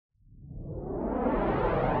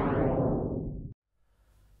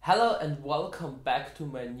Hello and welcome back to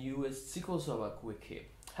my newest SQL Server Quickie.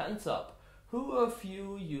 Hands up, who of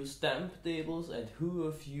you use temp tables and who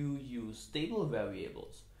of you use table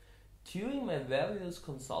variables? During my various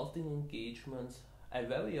consulting engagements, I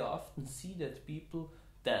very often see that people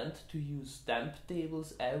tend to use temp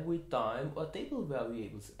tables every time or table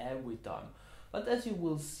variables every time. But as you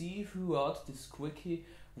will see throughout this quickie,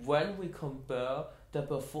 when we compare the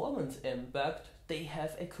performance impact, they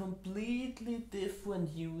have a completely different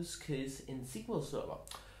use case in SQL Server.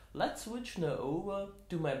 Let's switch now over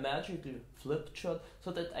to my magical flip chart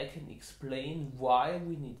so that I can explain why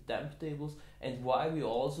we need temp tables and why we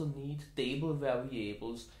also need table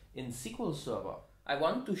variables in SQL Server. I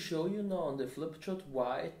want to show you now on the flip chart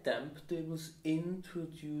why temp tables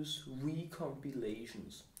introduce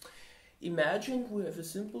recompilations. Imagine we have a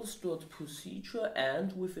simple stored procedure,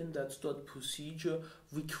 and within that stored procedure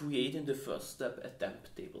we create in the first step a temp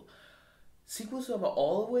table. SQL Server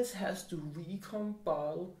always has to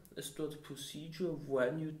recompile a stored procedure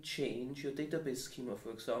when you change your database schema,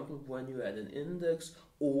 for example when you add an index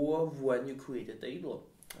or when you create a table.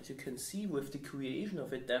 As you can see, with the creation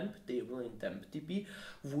of a temp table in TempDB,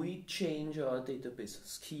 we change our database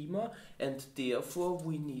schema, and therefore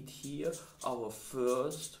we need here our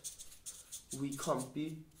first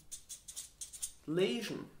recompilation.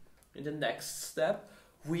 In the next step,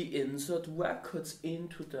 we insert records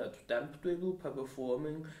into that temp table by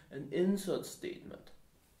performing an insert statement.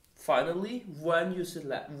 Finally, when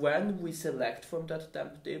we select from that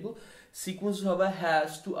temp table, SQL Server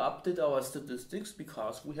has to update our statistics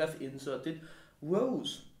because we have inserted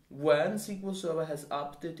rows. When SQL Server has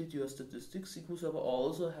updated your statistics, SQL Server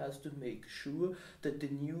also has to make sure that the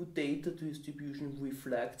new data distribution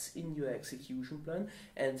reflects in your execution plan,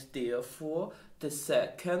 and therefore the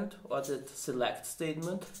second or the select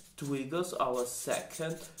statement triggers our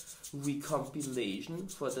second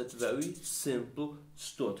recompilation for that very simple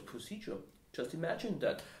stored procedure. Just imagine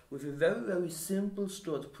that with a very simple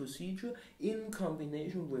stored procedure in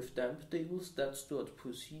combination with temp tables, that stored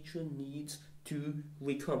procedure needs two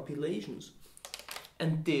recompilations.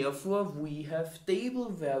 And therefore we have table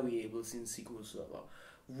variables in SQL Server.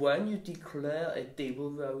 When you declare a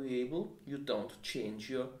table variable, you don't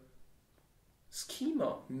change your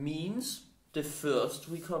schema. Means the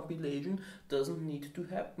first recompilation doesn't need to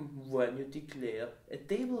happen when you declare a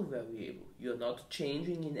table variable. You're not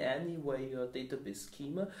changing in any way your database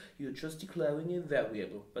schema, you're just declaring a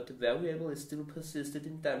variable, but the variable is still persisted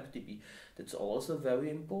in TempDB. That's also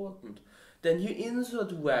very important. Then you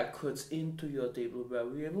insert records into your table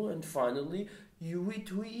variable, and finally you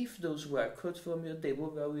retrieve those records from your table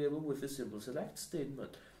variable with a simple select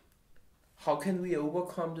statement. How can we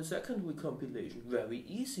overcome the second recompilation? Very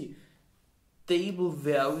easy. Table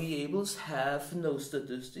variables have no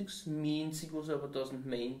statistics, means SQL Server doesn't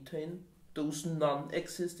maintain those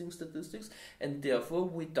non-existing statistics, and therefore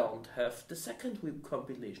we don't have the second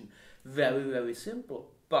recompilation. Very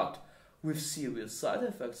simple, but with serious side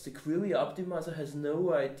effects. The query optimizer has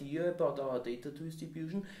no idea about our data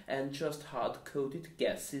distribution and just hard-coded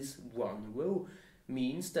guesses one row,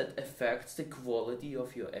 means that affects the quality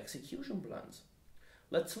of your execution plans.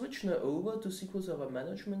 Let's switch now over to SQL Server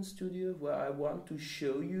Management Studio, where I want to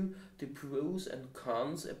show you the pros and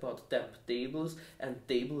cons about temp tables and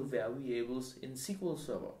table variables in SQL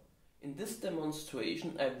Server. In this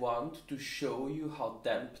demonstration, I want to show you how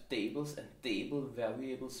temp tables and table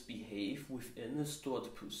variables behave within a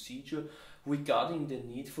stored procedure regarding the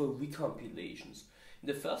need for recompilations. In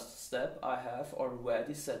the first step, I have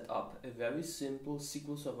already set up a very simple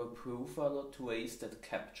SQL Server profiler trace that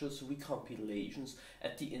captures recompilations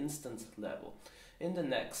at the instance level. In the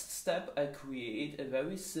next step, I create a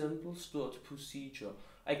very simple stored procedure.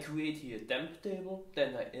 I create here a temp table,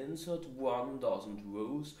 then I insert 1000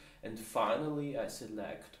 rows, and finally I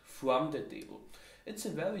select from the table. It's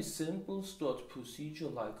a very simple stored procedure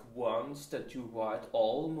like ones that you write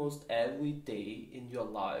almost every day in your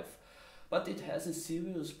life. But it has a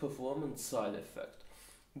serious performance side effect.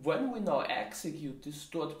 When we now execute this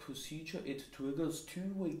stored procedure, it triggers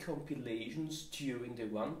two recompilations during the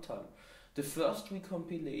runtime. The first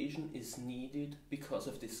recompilation is needed because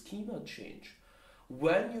of the schema change.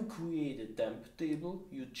 When you create a temp table,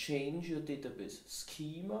 you change your database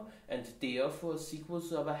schema, and therefore SQL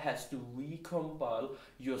Server has to recompile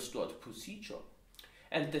your stored procedure.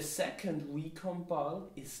 And the second recompile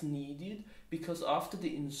is needed because after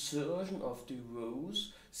the insertion of the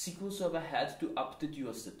rows, SQL Server had to update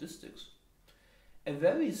your statistics. A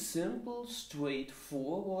very simple,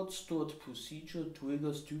 straightforward stored procedure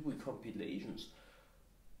triggers two recompilations.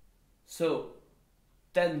 So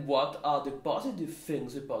then what are the positive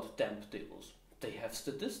things about temp tables? They have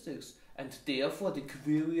statistics, and therefore the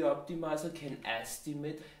query optimizer can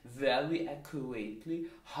estimate very accurately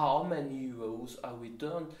how many rows are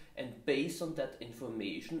returned, and based on that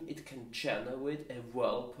information it can generate a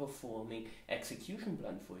well-performing execution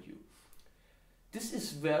plan for you. This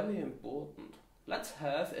is very important. Let's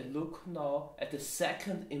have a look now at the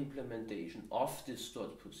second implementation of this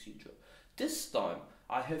stored procedure. This time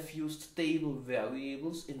I have used table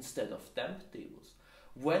variables instead of temp tables.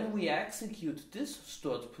 When we execute this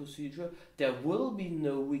stored procedure, there will be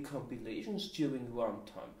no recompilations during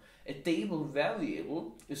runtime. A table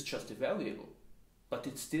variable is just a variable, but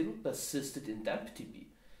it still persisted in TempDB.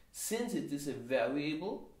 Since it is a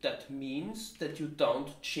variable, that means that you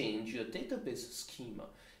don't change your database schema.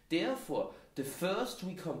 Therefore, the first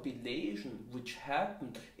recompilation which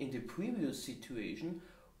happened in the previous situation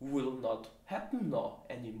will not happen now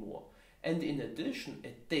anymore. And in addition,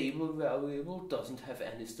 a table variable doesn't have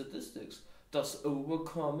any statistics, thus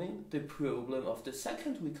overcoming the problem of the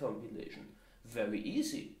second recompilation. Very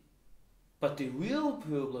easy. But the real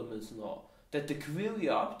problem is now that the query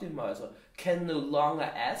optimizer can no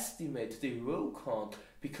longer estimate the row count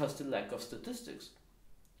because of the lack of statistics.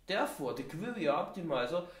 Therefore, the query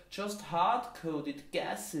optimizer just hard-coded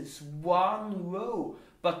guesses one row,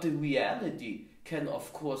 but the reality can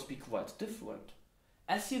of course be quite different.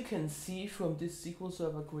 As you can see from this SQL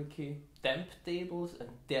Server Quickie, temp tables and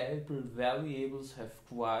table variables have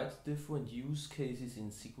quite different use cases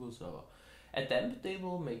in SQL Server. A temp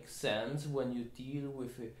table makes sense when you deal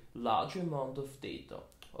with a large amount of data.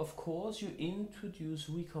 Of course, you introduce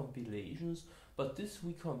recompilations, but these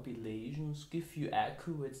recompilations give you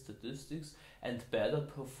accurate statistics and better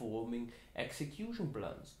performing execution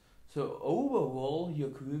plans. So overall, your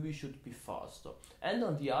query should be faster. And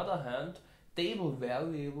on the other hand, table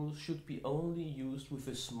variables should be only used with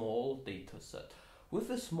a small dataset. With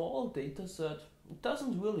a small dataset, it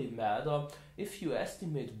doesn't really matter if you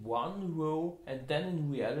estimate one row and then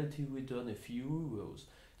in reality return a few rows.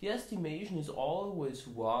 The estimation is always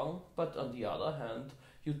wrong, but on the other hand,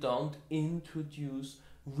 you don't introduce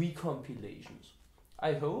recompilations.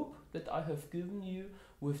 I hope that I have given you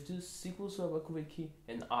with this SQL Server Quickie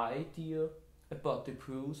an idea about the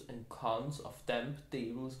pros and cons of temp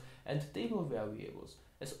tables and table variables.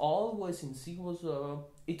 As always in SQL Server,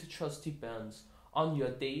 it just depends on your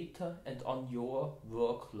data and on your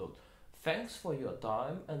workload. Thanks for your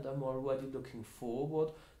time, and I'm already looking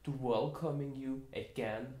forward to welcoming you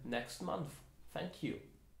again next month. Thank you.